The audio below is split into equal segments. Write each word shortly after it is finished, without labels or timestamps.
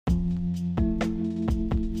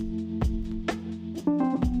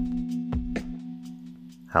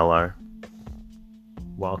Hello.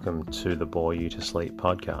 Welcome to the Bore You to Sleep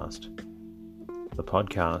podcast. The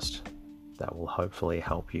podcast that will hopefully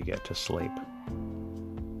help you get to sleep.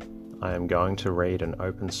 I am going to read an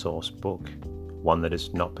open source book, one that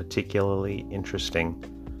is not particularly interesting,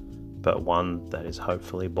 but one that is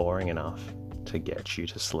hopefully boring enough to get you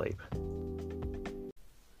to sleep.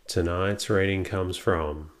 Tonight's reading comes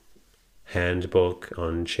from Handbook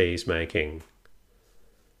on Cheese Making,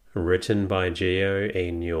 written by Geo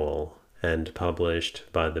E. Newell and published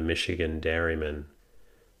by the Michigan Dairyman.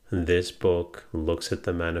 This book looks at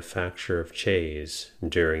the manufacture of cheese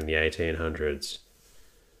during the 1800s.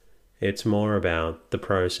 It's more about the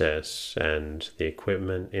process and the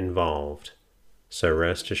equipment involved, so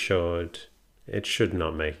rest assured, it should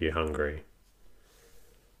not make you hungry.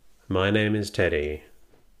 My name is Teddy,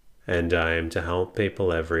 and I aim to help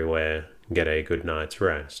people everywhere get a good night's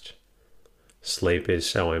rest. Sleep is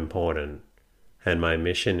so important, and my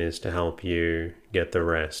mission is to help you get the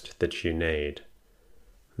rest that you need.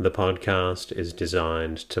 The podcast is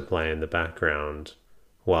designed to play in the background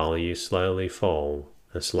while you slowly fall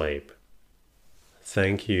asleep.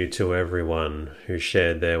 Thank you to everyone who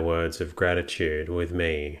shared their words of gratitude with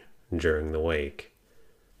me during the week.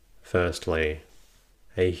 Firstly,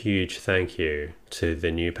 a huge thank you to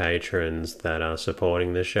the new patrons that are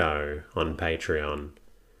supporting the show on Patreon.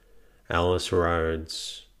 Alice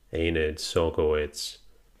Rhodes, Enid Sorkowitz,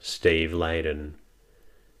 Steve Layden.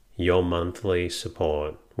 Your monthly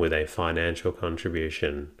support with a financial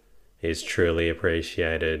contribution is truly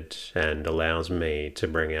appreciated and allows me to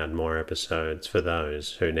bring out more episodes for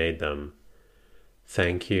those who need them.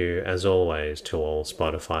 Thank you, as always, to all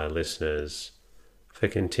Spotify listeners for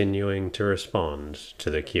continuing to respond to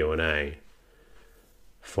the Q&A.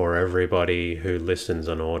 For everybody who listens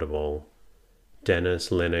on Audible, Dennis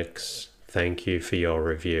Linux, thank you for your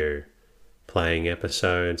review. Playing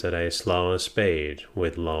episodes at a slower speed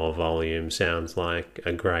with lower volume sounds like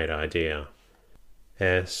a great idea.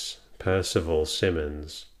 S. Percival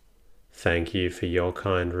Simmons, thank you for your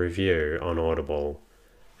kind review on Audible,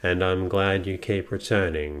 and I'm glad you keep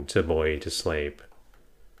returning to Bore You to Sleep.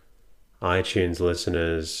 iTunes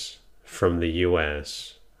listeners from the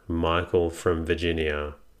US, Michael from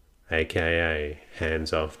Virginia, aka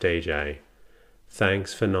Hands Off DJ.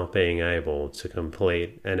 Thanks for not being able to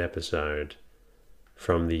complete an episode.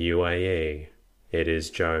 From the UAE, it is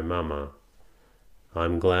Joe Mama.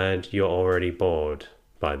 I'm glad you're already bored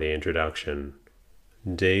by the introduction.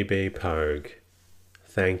 DB Pogue,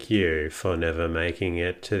 thank you for never making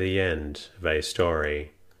it to the end of a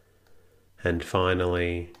story. And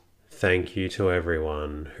finally, thank you to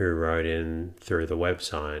everyone who wrote in through the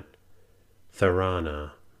website.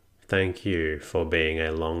 Tharana, thank you for being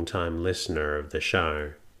a long-time listener of the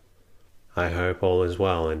show. I hope all is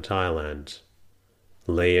well in Thailand.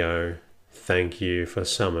 Leo, thank you for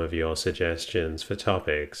some of your suggestions for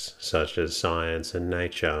topics such as science and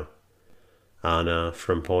nature. Anna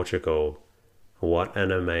from Portugal, what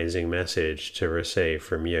an amazing message to receive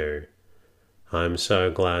from you. I'm so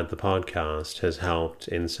glad the podcast has helped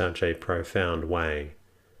in such a profound way,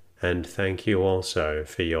 and thank you also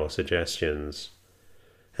for your suggestions.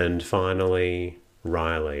 And finally,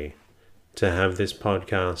 Riley, to have this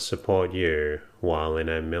podcast support you while in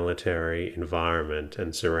a military environment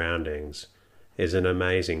and surroundings is an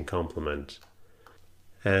amazing compliment.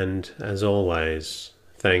 And as always,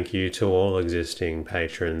 thank you to all existing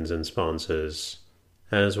patrons and sponsors,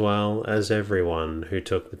 as well as everyone who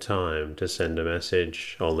took the time to send a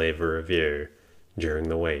message or leave a review during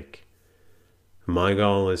the week. My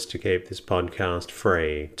goal is to keep this podcast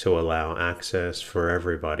free to allow access for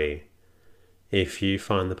everybody. If you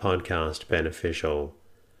find the podcast beneficial,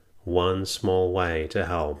 one small way to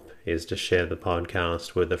help is to share the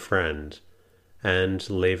podcast with a friend and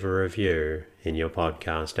leave a review in your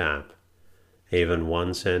podcast app. Even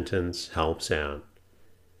one sentence helps out.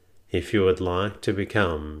 If you would like to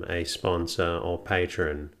become a sponsor or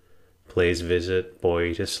patron, please visit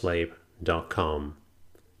boreyoutosleep.com,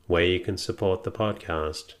 where you can support the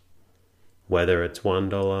podcast. Whether it's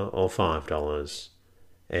 $1 or $5,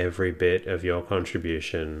 every bit of your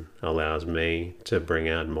contribution allows me to bring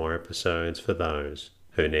out more episodes for those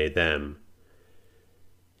who need them.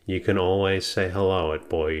 You can always say hello at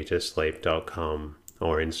boreyoutosleep.com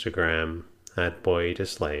or Instagram at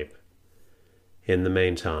boreyoutosleep. In the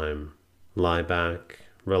meantime, lie back,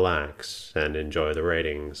 relax, and enjoy the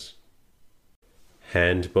readings.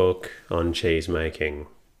 Handbook on Cheese Making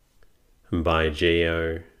by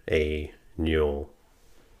Geo E. Newell.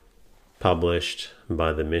 Published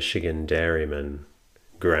by the Michigan Dairyman,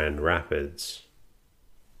 Grand Rapids.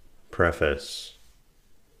 Preface.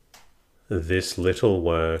 This little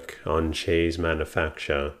work on cheese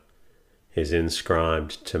manufacture is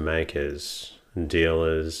inscribed to makers,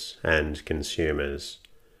 dealers, and consumers,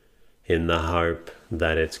 in the hope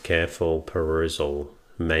that its careful perusal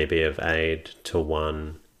may be of aid to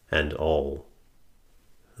one and all.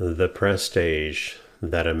 The prestige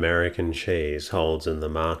that American cheese holds in the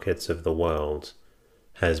markets of the world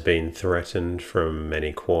has been threatened from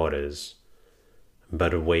many quarters,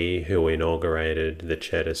 but we who inaugurated the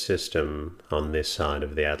cheddar system on this side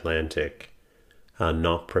of the Atlantic are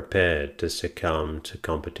not prepared to succumb to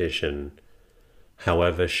competition,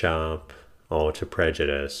 however sharp, or to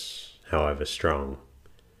prejudice, however strong.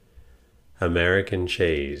 American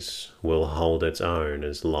cheese will hold its own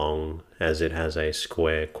as long as it has a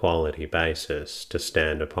square quality basis to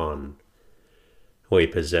stand upon. We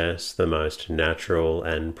possess the most natural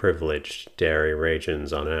and privileged dairy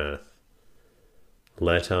regions on earth.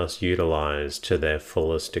 Let us utilize to their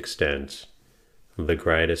fullest extent the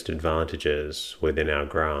greatest advantages within our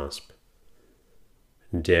grasp.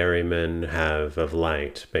 Dairymen have of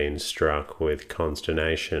late been struck with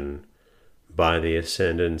consternation by the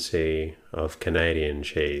ascendancy of Canadian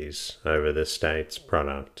cheese over the state's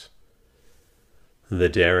product. The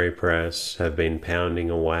dairy press have been pounding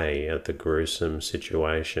away at the gruesome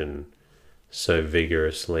situation so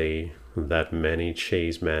vigorously that many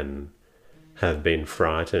cheesemen have been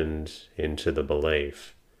frightened into the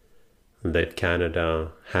belief that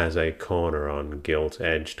Canada has a corner on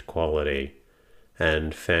gilt-edged quality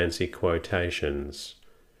and fancy quotations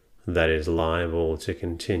that is liable to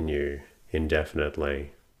continue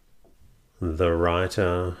indefinitely. The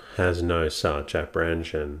writer has no such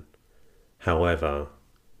apprehension, however,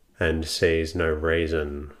 and sees no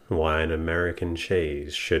reason why an American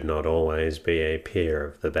cheese should not always be a peer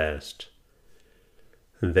of the best.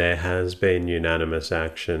 There has been unanimous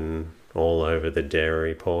action all over the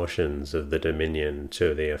dairy portions of the Dominion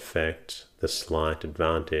to the effect the slight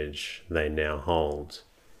advantage they now hold.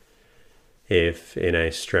 If, in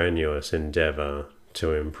a strenuous endeavour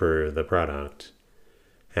to improve the product,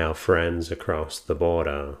 our friends across the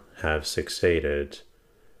border have succeeded,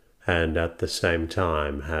 and at the same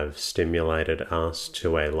time have stimulated us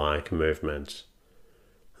to a like movement,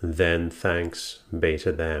 then thanks be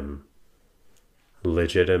to them.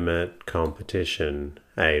 Legitimate competition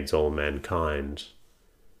aids all mankind.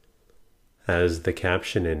 As the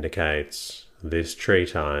caption indicates, this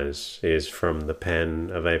treatise is from the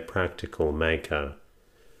pen of a practical maker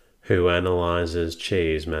who analyzes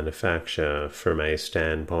cheese manufacture from a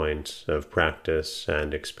standpoint of practice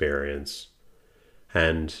and experience,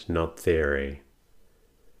 and not theory.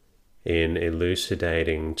 In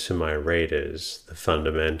elucidating to my readers the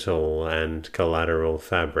fundamental and collateral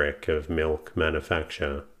fabric of milk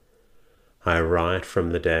manufacture, I write from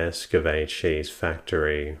the desk of a cheese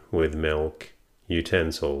factory with milk,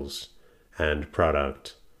 utensils, and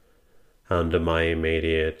product, under my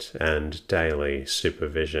immediate and daily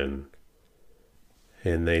supervision.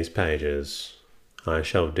 In these pages, I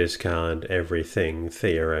shall discard everything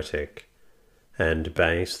theoretic, and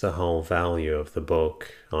base the whole value of the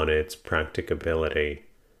book on its practicability.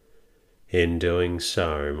 In doing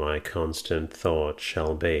so, my constant thought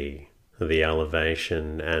shall be the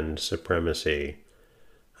elevation and supremacy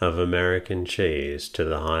of American cheese to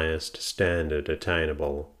the highest standard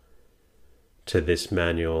attainable. To this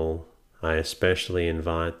manual, I especially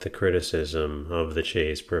invite the criticism of the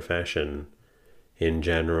cheese profession, in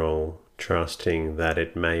general, trusting that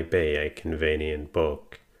it may be a convenient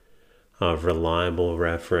book, of reliable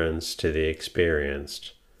reference to the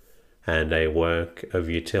experienced, and a work of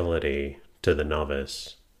utility to the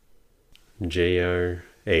novice. Geo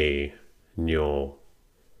E. Newell,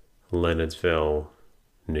 Leonardsville,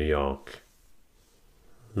 New York.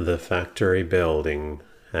 The factory building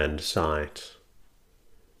and site.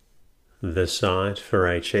 The site for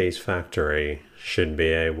a cheese factory should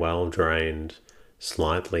be a well-drained,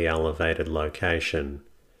 slightly elevated location,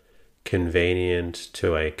 convenient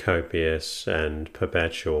to a copious and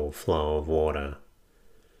perpetual flow of water.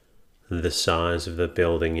 The size of the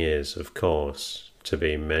building is, of course, to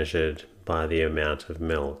be measured by the amount of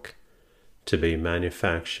milk to be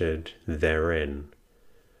manufactured therein,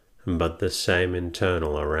 but the same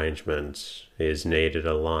internal arrangement is needed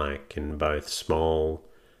alike in both small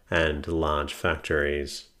and large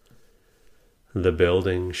factories. The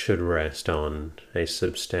building should rest on a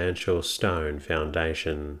substantial stone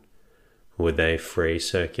foundation, with a free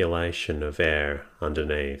circulation of air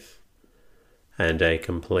underneath, and a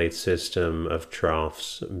complete system of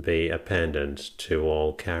troughs be appendant to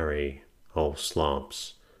all carry, all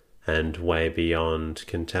slops, and way beyond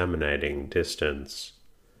contaminating distance.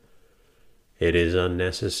 It is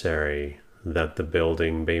unnecessary that the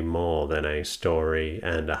building be more than a story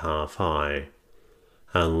and a half high,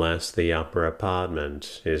 unless the upper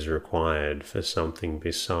apartment is required for something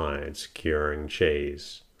besides curing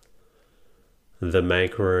cheese. The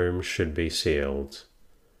make room should be sealed,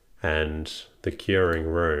 and the curing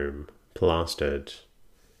room plastered.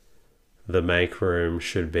 The make room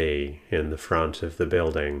should be in the front of the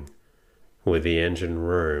building, with the engine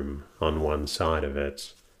room on one side of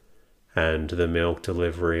it, and the milk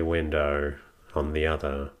delivery window on the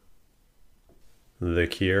other. The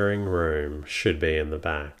curing room should be in the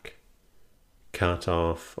back. Cut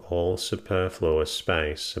off all superfluous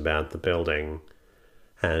space about the building,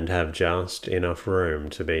 and have just enough room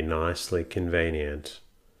to be nicely convenient.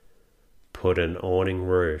 Put an awning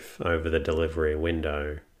roof over the delivery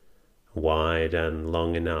window, wide and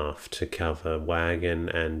long enough to cover wagon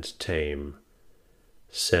and team.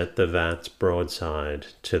 Set the vats broadside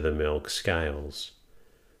to the milk scales,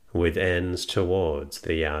 with ends towards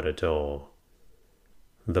the outer door.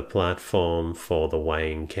 The platform for the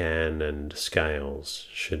weighing can and scales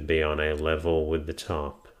should be on a level with the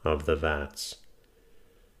top of the vats.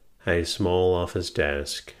 A small office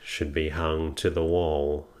desk should be hung to the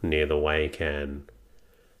wall near the weigh can,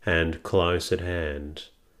 and close at hand,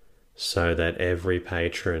 so that every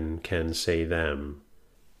patron can see them.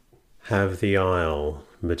 Have the aisle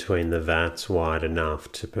between the vats wide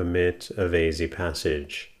enough to permit of easy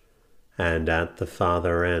passage, and at the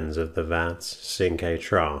farther ends of the vats sink a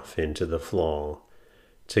trough into the floor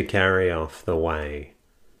to carry off the whey.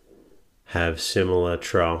 Have similar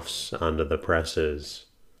troughs under the presses.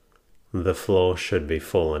 The floor should be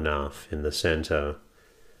full enough in the center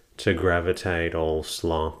to gravitate all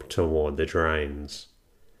slop toward the drains.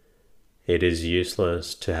 It is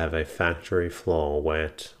useless to have a factory floor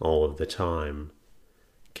wet all of the time.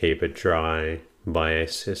 Keep it dry by a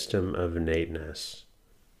system of neatness.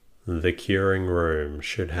 The curing room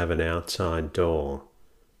should have an outside door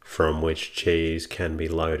from which cheese can be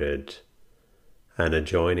loaded. An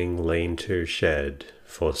adjoining lean-to shed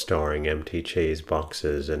for storing empty cheese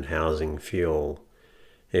boxes and housing fuel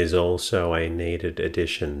is also a needed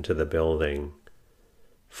addition to the building.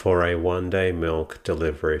 For a one-day milk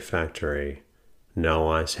delivery factory, no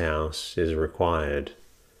ice house is required.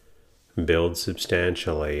 Build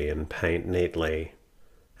substantially and paint neatly,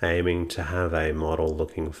 aiming to have a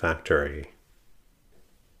model-looking factory.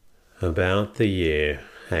 About the year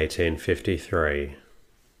 1853,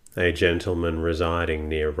 a gentleman residing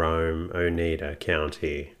near Rome, Oneida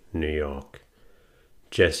County, New York,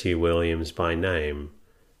 Jesse Williams by name,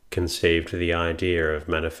 conceived the idea of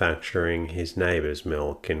manufacturing his neighbor's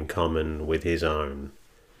milk in common with his own.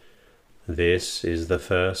 This is the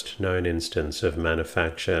first known instance of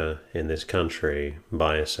manufacture in this country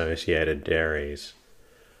by associated dairies,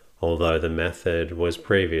 although the method was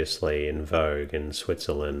previously in vogue in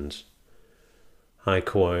Switzerland. I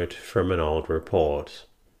quote from an old report.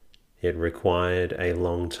 It required a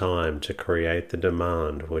long time to create the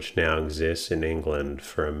demand which now exists in England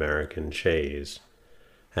for American cheese,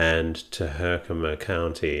 and to Herkimer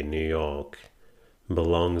County, New York,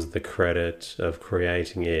 belongs the credit of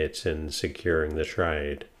creating it and securing the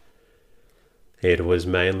trade. It was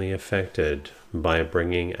mainly effected by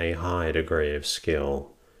bringing a high degree of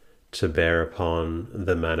skill to bear upon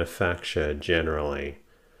the manufacture generally,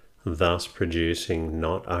 thus producing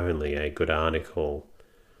not only a good article,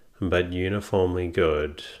 but uniformly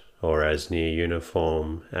good, or as near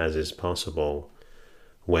uniform as is possible,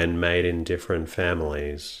 when made in different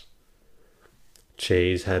families.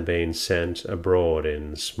 Cheese had been sent abroad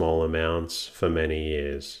in small amounts for many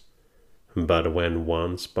years, but when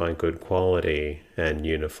once by good quality and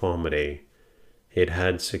uniformity it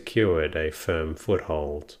had secured a firm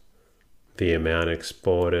foothold, the amount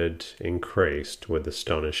exported increased with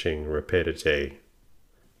astonishing rapidity.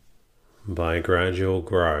 By gradual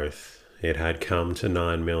growth, it had come to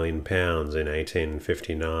 9 million pounds in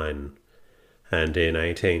 1859, and in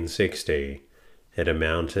 1860 it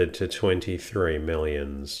amounted to 23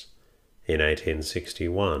 millions, in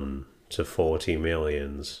 1861 to 40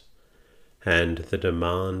 millions, and the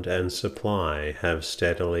demand and supply have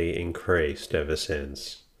steadily increased ever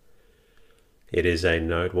since. It is a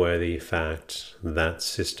noteworthy fact that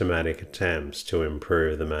systematic attempts to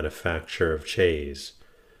improve the manufacture of cheese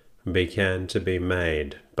began to be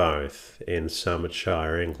made both in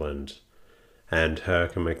Somersetshire, England, and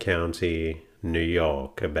Herkimer County, New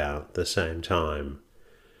York about the same time,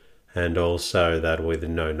 and also that with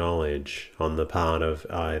no knowledge on the part of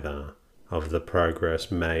either of the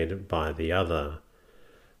progress made by the other,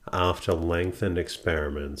 after lengthened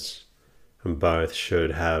experiments, both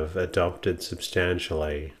should have adopted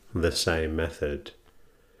substantially the same method,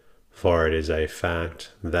 for it is a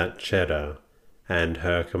fact that Cheddar and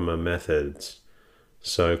Herkimer methods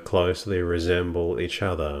so closely resemble each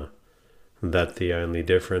other that the only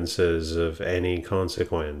differences of any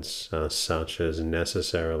consequence are such as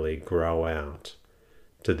necessarily grow out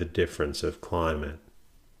to the difference of climate.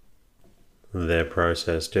 Their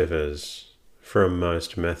process differs from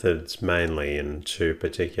most methods mainly in two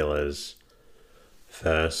particulars.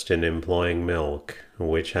 First, in employing milk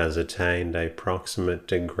which has attained a proximate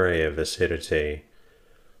degree of acidity,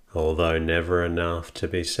 although never enough to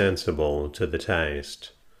be sensible to the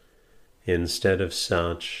taste, instead of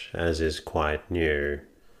such as is quite new,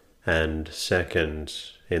 and second,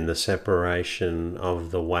 in the separation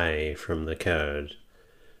of the whey from the curd,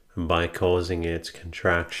 by causing its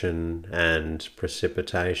contraction and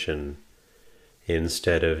precipitation,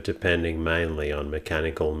 instead of depending mainly on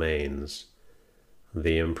mechanical means.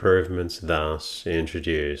 The improvements thus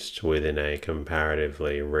introduced within a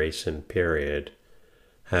comparatively recent period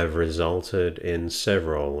have resulted in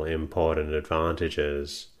several important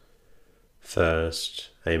advantages. First,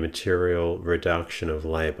 a material reduction of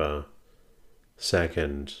labor.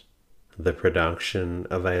 Second, the production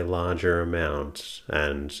of a larger amount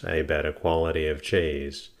and a better quality of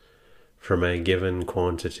cheese from a given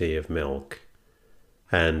quantity of milk.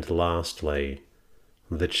 And lastly,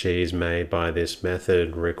 the cheese made by this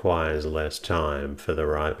method requires less time for the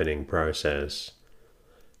ripening process,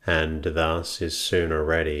 and thus is sooner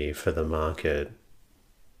ready for the market.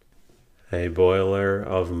 A boiler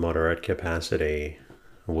of moderate capacity,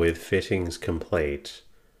 with fittings complete,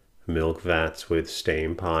 milk vats with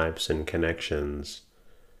steam pipes and connections,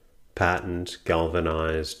 patent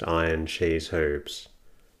galvanized iron cheese hoops,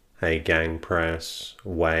 a gang press,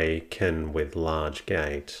 whey can with large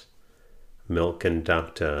gate, milk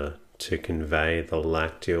conductor to convey the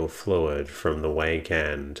lacteal fluid from the whey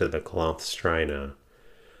can to the cloth strainer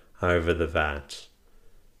over the vat,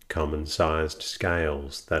 common-sized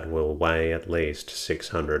scales that will weigh at least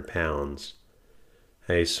 600 pounds,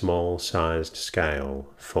 a small-sized scale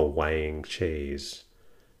for weighing cheese,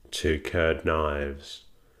 2 curd knives,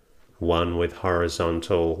 one with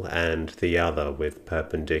horizontal and the other with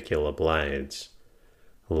perpendicular blades,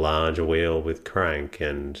 large wheel with crank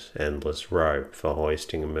and endless rope for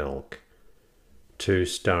hoisting milk, 2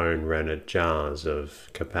 stone rennet jars of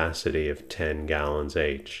capacity of 10 gallons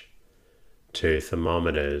each, 2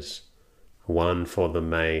 thermometers, one for the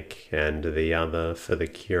make and the other for the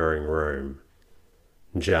curing room,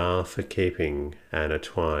 jar for keeping and a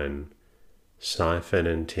twine, siphon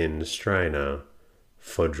and tin strainer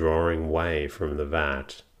for drawing whey from the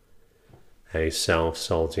vat, a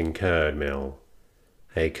self-salting curd mill.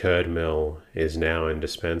 A curd mill is now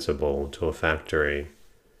indispensable to a factory,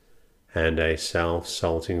 and a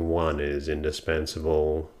self-salting one is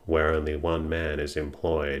indispensable where only one man is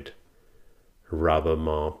employed. Rubber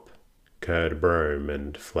mop, curd broom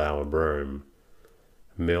and flour broom,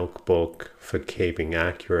 milk book for keeping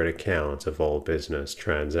accurate account of all business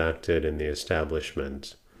transacted in the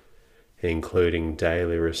establishment, including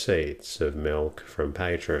daily receipts of milk from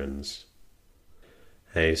patrons,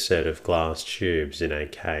 a set of glass tubes in a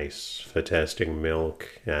case for testing milk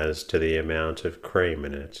as to the amount of cream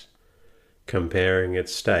in it, comparing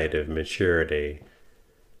its state of maturity,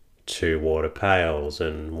 2 water pails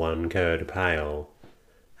and 1 curd pail,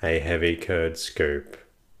 a heavy curd scoop,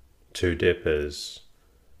 2 dippers,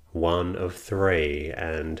 one of 3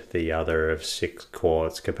 and the other of 6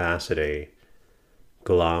 quarts capacity,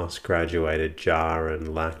 glass graduated jar and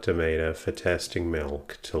lactometer for testing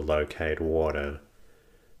milk to locate water.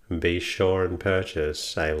 Be sure and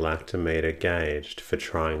purchase a lactometer gauged for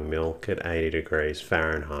trying milk at 80 degrees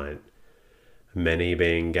Fahrenheit, many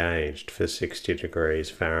being gauged for 60 degrees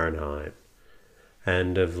Fahrenheit,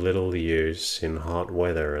 and of little use in hot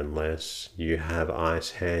weather unless you have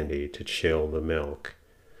ice handy to chill the milk.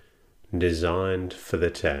 Designed for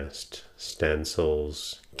the test,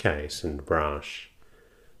 stencils, case and brush,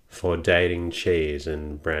 for dating cheese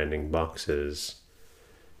and branding boxes,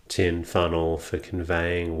 tin funnel for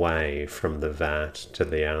conveying whey from the vat to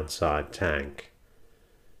the outside tank,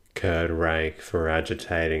 curd rake for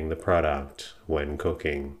agitating the product when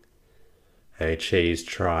cooking, a cheese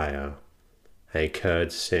trier. A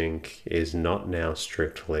curd sink is not now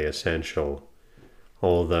strictly essential,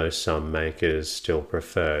 although some makers still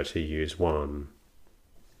prefer to use one.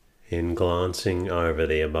 In glancing over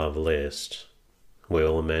the above list, we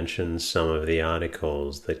will mention some of the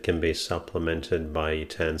articles that can be supplemented by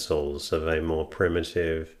utensils of a more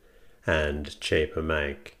primitive and cheaper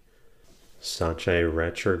make. Such a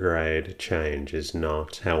retrograde change is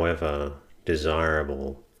not, however,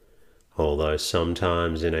 desirable, although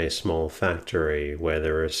sometimes in a small factory where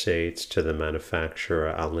the receipts to the manufacturer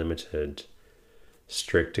are limited,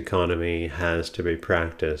 strict economy has to be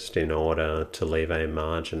practiced in order to leave a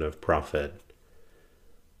margin of profit.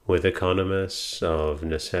 With economists of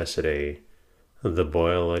necessity, the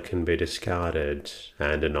boiler can be discarded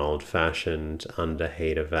and an old-fashioned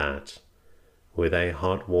underheater vat, with a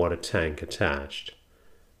hot water tank attached,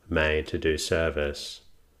 made to do service.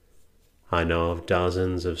 I know of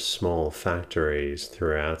dozens of small factories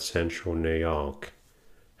throughout central New York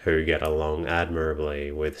who get along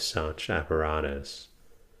admirably with such apparatus.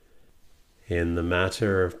 In the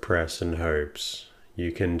matter of press and hoops,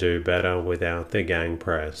 you can do better without the gang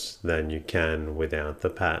press than you can without the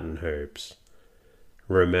pattern hoops.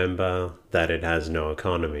 Remember that it has no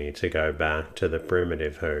economy to go back to the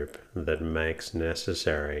primitive hoop that makes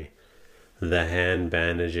necessary the hand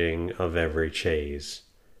bandaging of every cheese.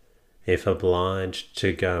 If obliged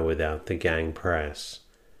to go without the gang press,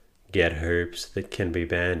 get hoops that can be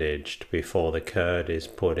bandaged before the curd is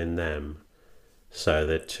put in them, so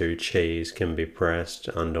that 2 cheese can be pressed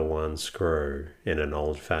under 1 screw in an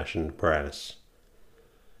old-fashioned press.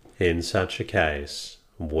 In such a case,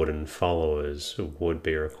 wooden followers would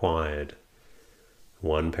be required.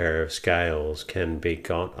 1 pair of scales can be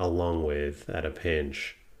got along with at a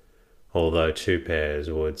pinch, although 2 pairs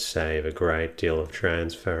would save a great deal of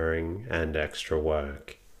transferring and extra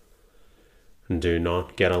work. Do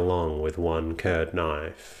not get along with 1 curd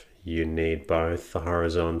knife. You need both the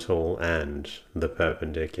horizontal and the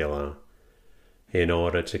perpendicular in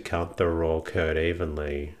order to cut the raw curd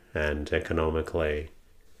evenly and economically.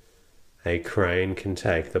 A crane can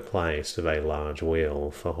take the place of a large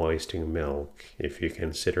wheel for hoisting milk if you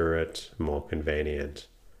consider it more convenient.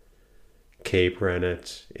 Keep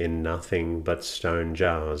rennet in nothing but stone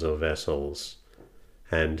jars or vessels,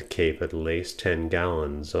 and keep at least 10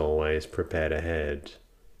 gallons always prepared ahead.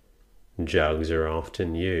 Jugs are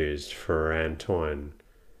often used for rantoin,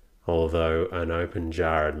 although an open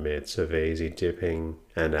jar admits of easy dipping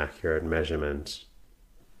and accurate measurement.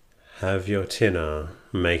 Have your tinner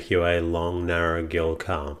make you a long narrow gill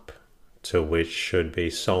cup, to which should be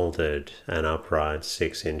salted an upright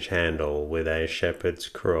 6-inch handle with a shepherd's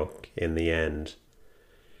crook in the end.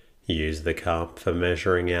 Use the cup for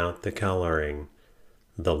measuring out the colouring.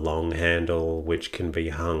 The long handle, which can be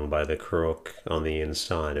hung by the crook on the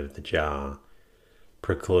inside of the jar,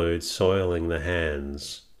 precludes soiling the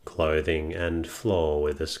hands, clothing and floor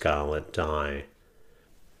with the scarlet dye.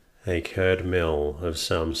 A curd mill of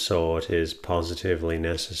some sort is positively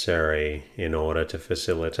necessary in order to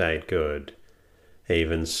facilitate good.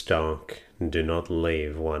 Even stock, do not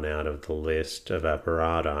leave one out of the list of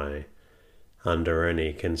apparati under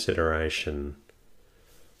any consideration.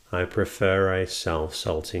 I prefer a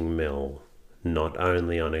self-salting mill, not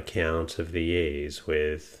only on account of the ease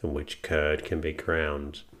with which curd can be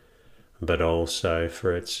ground, but also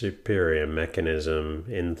for its superior mechanism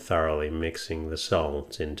in thoroughly mixing the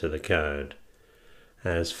salt into the curd,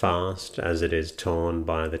 as fast as it is torn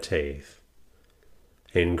by the teeth.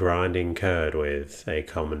 In grinding curd with a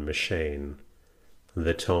common machine,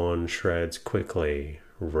 the torn shreds quickly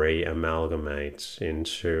re-amalgamates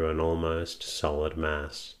into an almost solid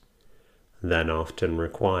mass, that often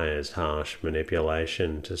requires harsh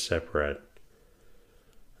manipulation to separate.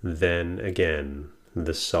 Then again,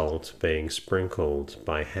 the salt being sprinkled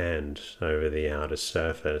by hand over the outer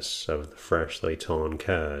surface of the freshly torn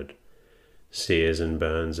curd, sears and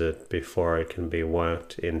burns it before it can be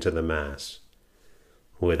worked into the mass.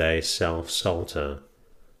 With a self-salter,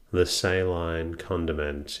 the saline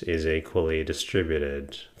condiment is equally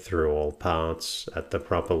distributed through all parts at the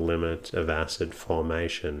proper limit of acid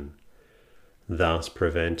formation, thus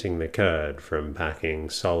preventing the curd from packing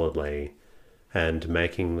solidly and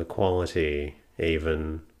making the quality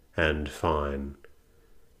even and fine.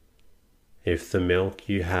 If the milk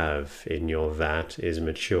you have in your vat is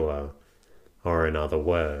mature, or in other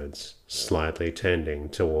words, slightly tending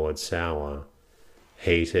towards sour,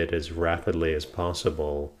 heat it as rapidly as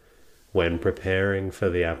possible when preparing for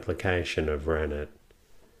the application of rennet.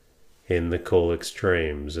 In the cool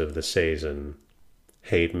extremes of the season,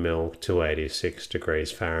 heat milk to 86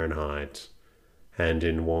 degrees Fahrenheit, and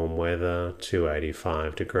in warm weather to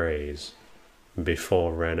 85 degrees,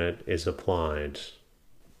 before rennet is applied.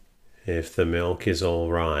 If the milk is all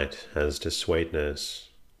right as to sweetness,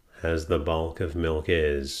 as the bulk of milk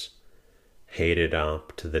is, heat it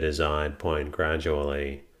up to the desired point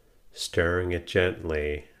gradually, stirring it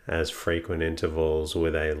gently at frequent intervals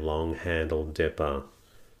with a long-handled dipper.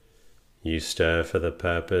 You stir for the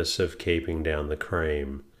purpose of keeping down the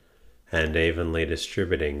cream, and evenly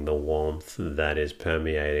distributing the warmth that is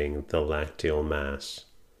permeating the lacteal mass.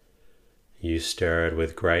 You stir it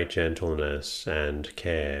with great gentleness and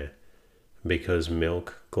care, because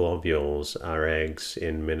milk globules are eggs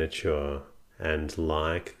in miniature, and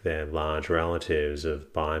like their large relatives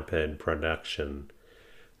of biped production,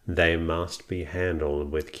 they must be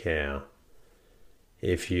handled with care.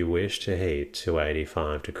 If you wish to heat to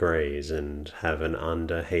 85 degrees and have an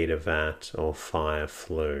underheater vat or fire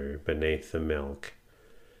flue beneath the milk,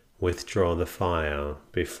 withdraw the fire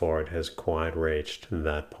before it has quite reached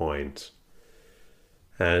that point,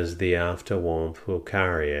 as the after warmth will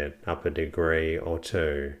carry it up a degree or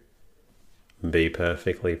two. Be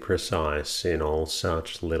perfectly precise in all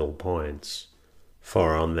such little points,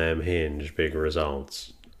 for on them hinge big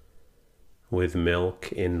results. With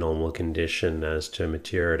milk in normal condition as to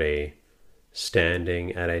maturity,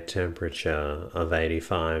 standing at a temperature of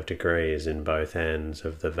 85 degrees in both ends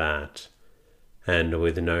of the vat, and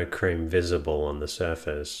with no cream visible on the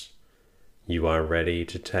surface, you are ready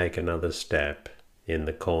to take another step in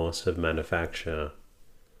the course of manufacture.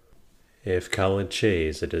 If coloured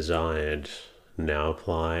cheese are desired, now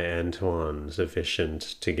apply Antoine sufficient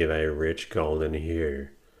to give a rich golden hue.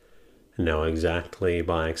 Know exactly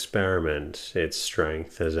by experiment its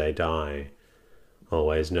strength as a dye.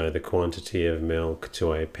 Always know the quantity of milk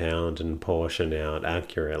to a pound and portion out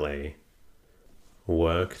accurately.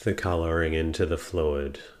 Work the colouring into the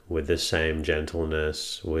fluid with the same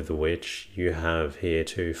gentleness with which you have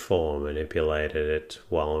heretofore manipulated it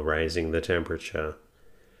while raising the temperature.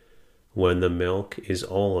 When the milk is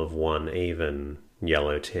all of one even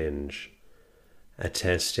yellow tinge,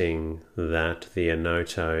 attesting that the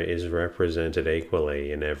annotto is represented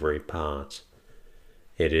equally in every part,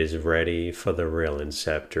 it is ready for the real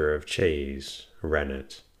inceptor of cheese,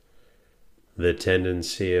 rennet. The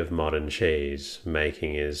tendency of modern cheese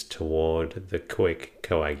making is toward the quick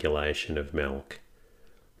coagulation of milk.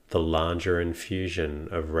 The larger infusion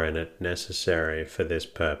of rennet necessary for this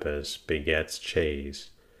purpose begets cheese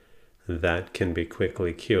that can be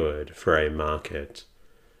quickly cured for a market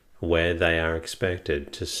where they are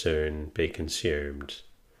expected to soon be consumed.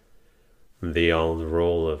 The old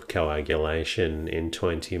rule of coagulation in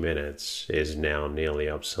 20 minutes is now nearly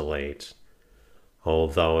obsolete,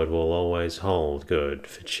 although it will always hold good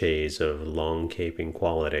for cheese of long-keeping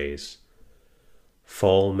qualities.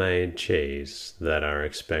 Fall-made cheese that are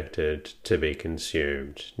expected to be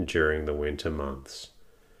consumed during the winter months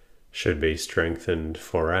should be strengthened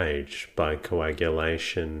for age by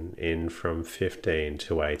coagulation in from 15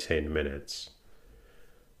 to 18 minutes.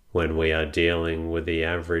 When we are dealing with the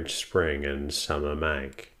average spring and summer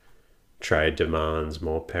make, trade demands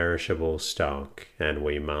more perishable stock, and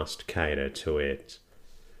we must cater to it.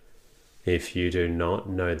 If you do not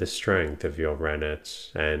know the strength of your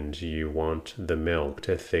rennet, and you want the milk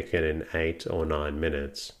to thicken in 8 or 9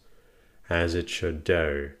 minutes, as it should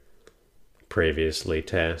do, previously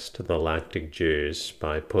test the lactic juice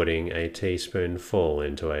by putting a teaspoonful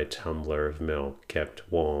into a tumbler of milk kept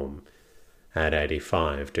warm at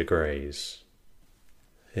 85 degrees.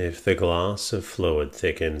 If the glass of fluid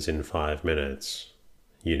thickens in 5 minutes,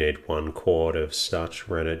 you need 1 quart of such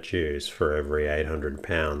rennet juice for every 800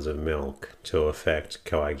 pounds of milk to effect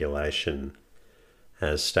coagulation,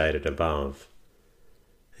 as stated above.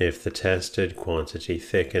 If the tested quantity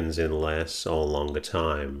thickens in less or longer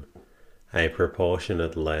time, a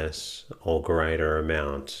proportionate less or greater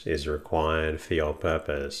amount is required for your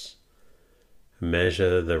purpose.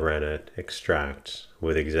 Measure the rennet extract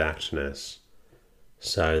with exactness,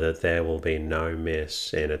 so that there will be no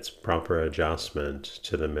miss in its proper adjustment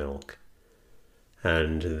to the milk,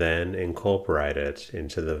 and then incorporate it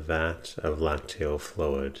into the vat of lacteal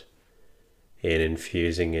fluid. In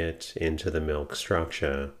infusing it into the milk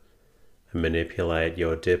structure, manipulate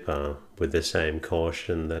your dipper with the same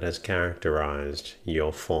caution that has characterized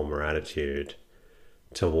your former attitude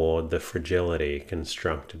toward the fragility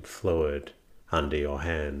constructed fluid under your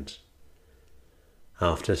hand.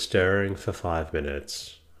 After stirring for 5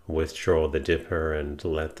 minutes, withdraw the dipper and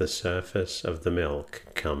let the surface of the milk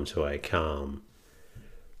come to a calm.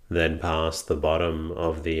 Then pass the bottom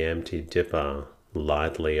of the empty dipper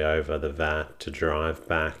lightly over the vat to drive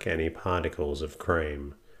back any particles of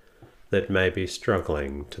cream that may be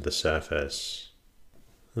struggling to the surface.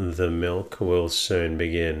 The milk will soon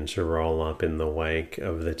begin to roll up in the wake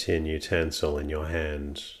of the tin utensil in your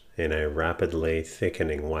hand in a rapidly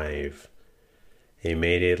thickening wave.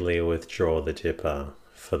 Immediately withdraw the dipper,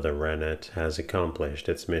 for the rennet has accomplished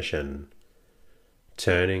its mission.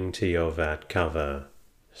 Turning to your vat cover,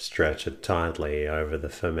 stretch it tightly over the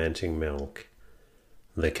fermenting milk.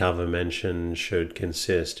 The cover mentioned should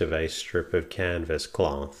consist of a strip of canvas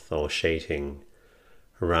cloth or sheeting,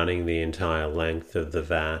 running the entire length of the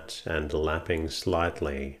vat and lapping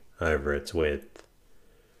slightly over its width.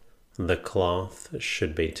 The cloth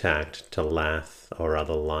should be tacked to lath or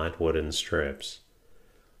other light wooden strips.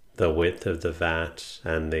 The width of the vat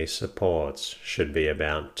and the supports should be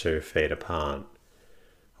about 2 feet apart.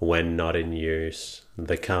 When not in use,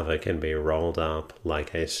 the cover can be rolled up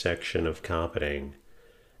like a section of carpeting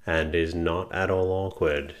and is not at all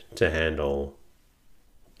awkward to handle.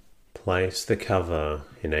 Place the cover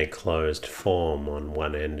in a closed form on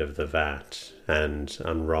one end of the vat and,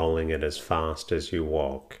 unrolling it as fast as you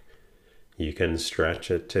walk, you can stretch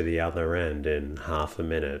it to the other end in half a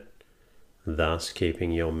minute, thus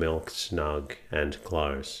keeping your milk snug and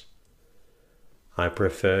close. I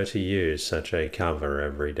prefer to use such a cover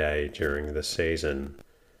every day during the season,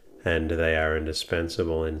 and they are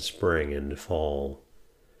indispensable in spring and fall.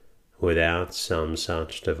 Without some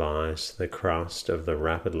such device, the crust of the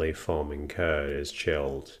rapidly forming curd is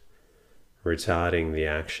chilled, retarding the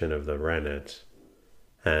action of the rennet,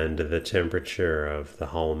 and the temperature of the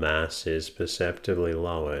whole mass is perceptibly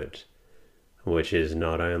lowered, which is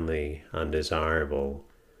not only undesirable,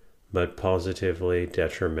 but positively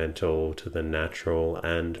detrimental to the natural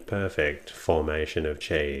and perfect formation of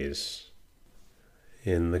cheese.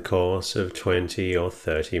 In the course of 20 or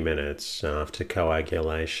 30 minutes after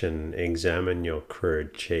coagulation, examine your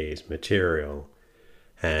crude cheese material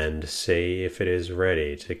and see if it is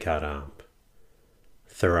ready to cut up.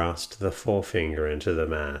 Thrust the forefinger into the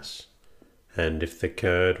mass, and if the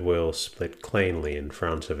curd will split cleanly in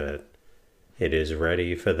front of it, it is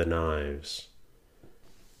ready for the knives.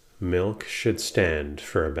 Milk should stand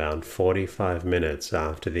for about 45 minutes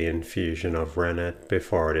after the infusion of rennet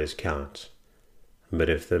before it is cut. But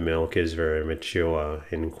if the milk is very mature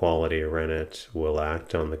in quality, rennet will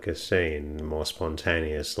act on the casein more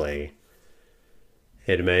spontaneously.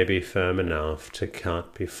 It may be firm enough to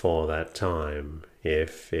cut before that time,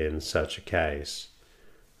 if, in such a case,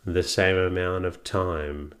 the same amount of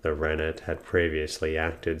time the rennet had previously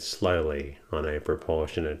acted slowly on a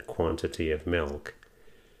proportionate quantity of milk.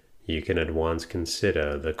 You can at once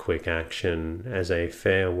consider the quick action as a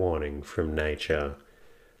fair warning from nature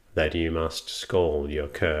that you must scald your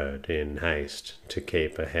curd in haste to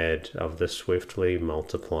keep ahead of the swiftly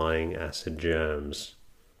multiplying acid germs.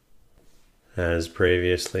 As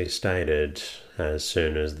previously stated, as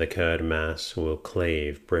soon as the curd mass will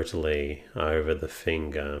cleave brittly over the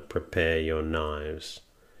finger, prepare your knives.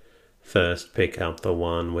 First pick up the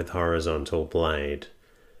one with horizontal blade,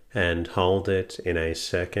 and hold it in a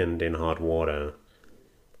second in hot water.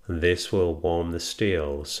 This will warm the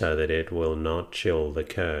steel so that it will not chill the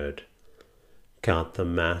curd. Cut the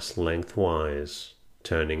mass lengthwise,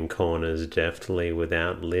 turning corners deftly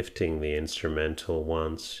without lifting the instrumental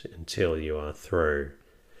once until you are through.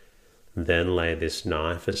 Then lay this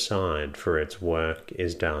knife aside, for its work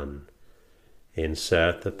is done.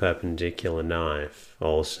 Insert the perpendicular knife,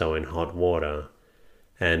 also in hot water,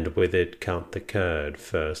 and with it cut the curd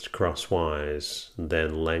first crosswise,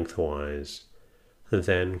 then lengthwise,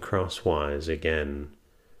 then crosswise again,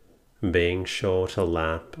 being sure to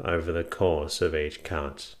lap over the course of each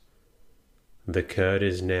cut. The curd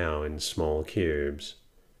is now in small cubes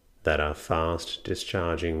that are fast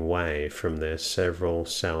discharging whey from their several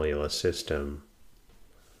cellular system.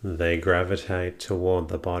 They gravitate toward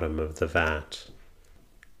the bottom of the vat.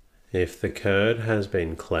 If the curd has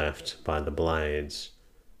been cleft by the blades,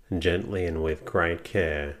 gently and with great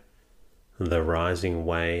care, the rising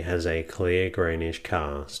whey has a clear greenish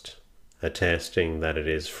cast, attesting that it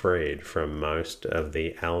is freed from most of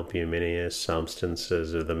the albuminous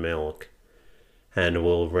substances of the milk, and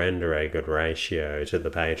will render a good ratio to the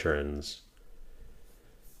patrons.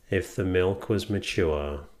 If the milk was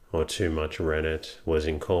mature, or too much rennet was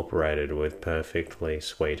incorporated with perfectly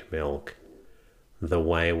sweet milk, the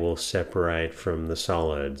whey will separate from the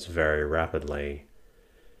solids very rapidly.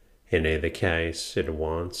 In either case, it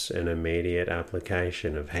wants an immediate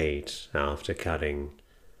application of heat after cutting.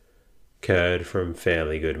 Curd from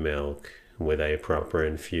fairly good milk, with a proper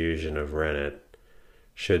infusion of rennet,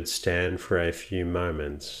 should stand for a few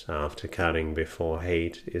moments after cutting before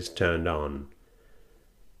heat is turned on.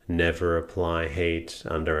 Never apply heat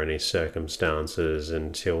under any circumstances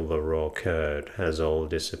until the raw curd has all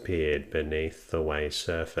disappeared beneath the whey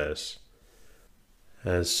surface.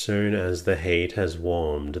 As soon as the heat has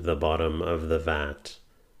warmed the bottom of the vat,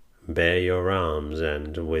 bare your arms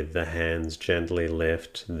and with the hands gently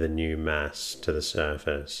lift the new mass to the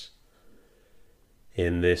surface.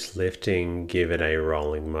 In this lifting, give it a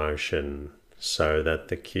rolling motion, so that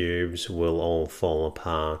the cubes will all fall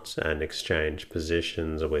apart and exchange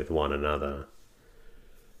positions with one another.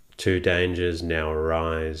 Two dangers now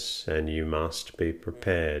arise, and you must be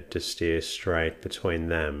prepared to steer straight between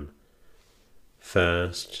them.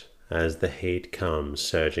 First, as the heat comes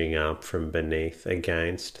surging up from beneath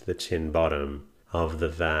against the tin bottom of the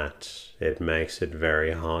vat, it makes it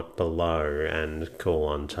very hot below and cool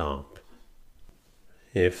on top.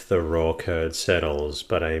 If the raw curd settles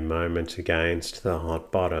but a moment against the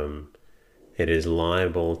hot bottom, it is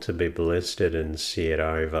liable to be blistered and seared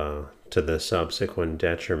over, to the subsequent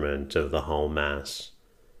detriment of the whole mass.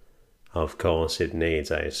 Of course, it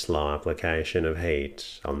needs a slow application of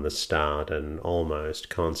heat on the start and almost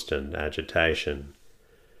constant agitation.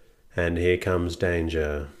 And here comes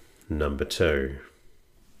danger number 2.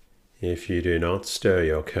 If you do not stir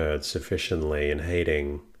your curd sufficiently in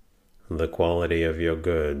heating, the quality of your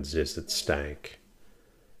goods is at stake.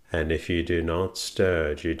 And if you do not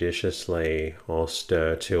stir judiciously or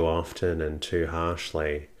stir too often and too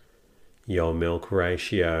harshly, your milk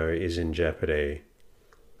ratio is in jeopardy.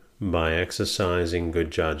 By exercising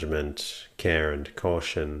good judgment, care and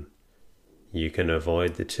caution, you can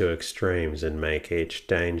avoid the two extremes and make each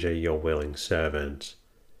danger your willing servant.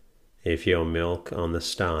 If your milk on the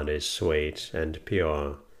start is sweet and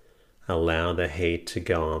pure, allow the heat to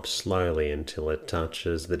go up slowly until it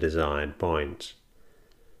touches the desired point.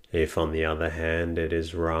 If, on the other hand, it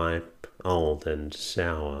is ripe, old, and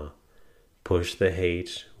sour, push the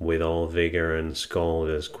heat with all vigor and scald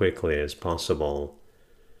as quickly as possible.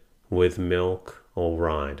 With milk, all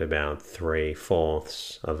right, about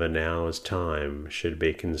 3/4 of an hour's time should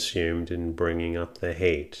be consumed in bringing up the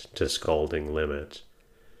heat to scalding limit.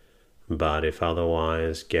 But if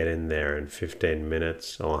otherwise, get in there in 15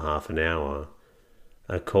 minutes or half an hour,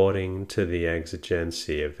 according to the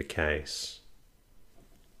exigency of the case.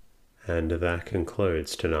 And that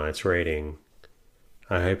concludes tonight's reading.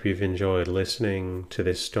 I hope you've enjoyed listening to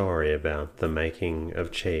this story about the making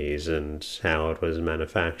of cheese and how it was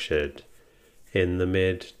manufactured in the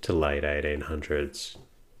mid to late 1800s.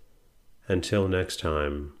 Until next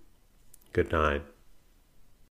time, good night.